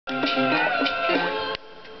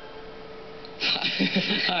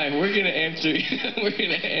Hi, we're gonna answer. We're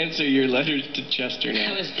gonna answer your letters to Chester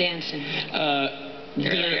now. I was dancing.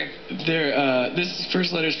 This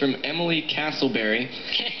first letter's from Emily Castleberry,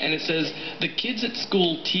 and it says, "The kids at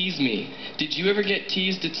school tease me. Did you ever get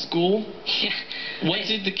teased at school? Yeah. What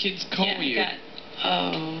did the kids call you?"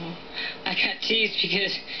 I got teased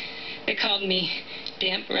because they called me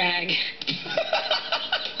damp rag.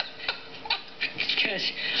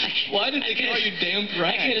 Why did they call you damp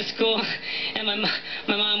rag? I go to school, and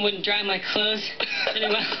my mom wouldn't dry my clothes very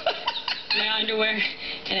well, my underwear,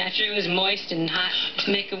 and after it was moist and hot, it'd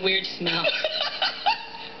make a weird smell.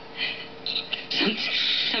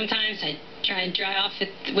 Sometimes I try and dry off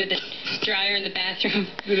it with a dryer in the bathroom.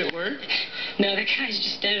 Did it work? No, the guys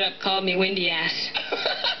just ended up calling me windy ass.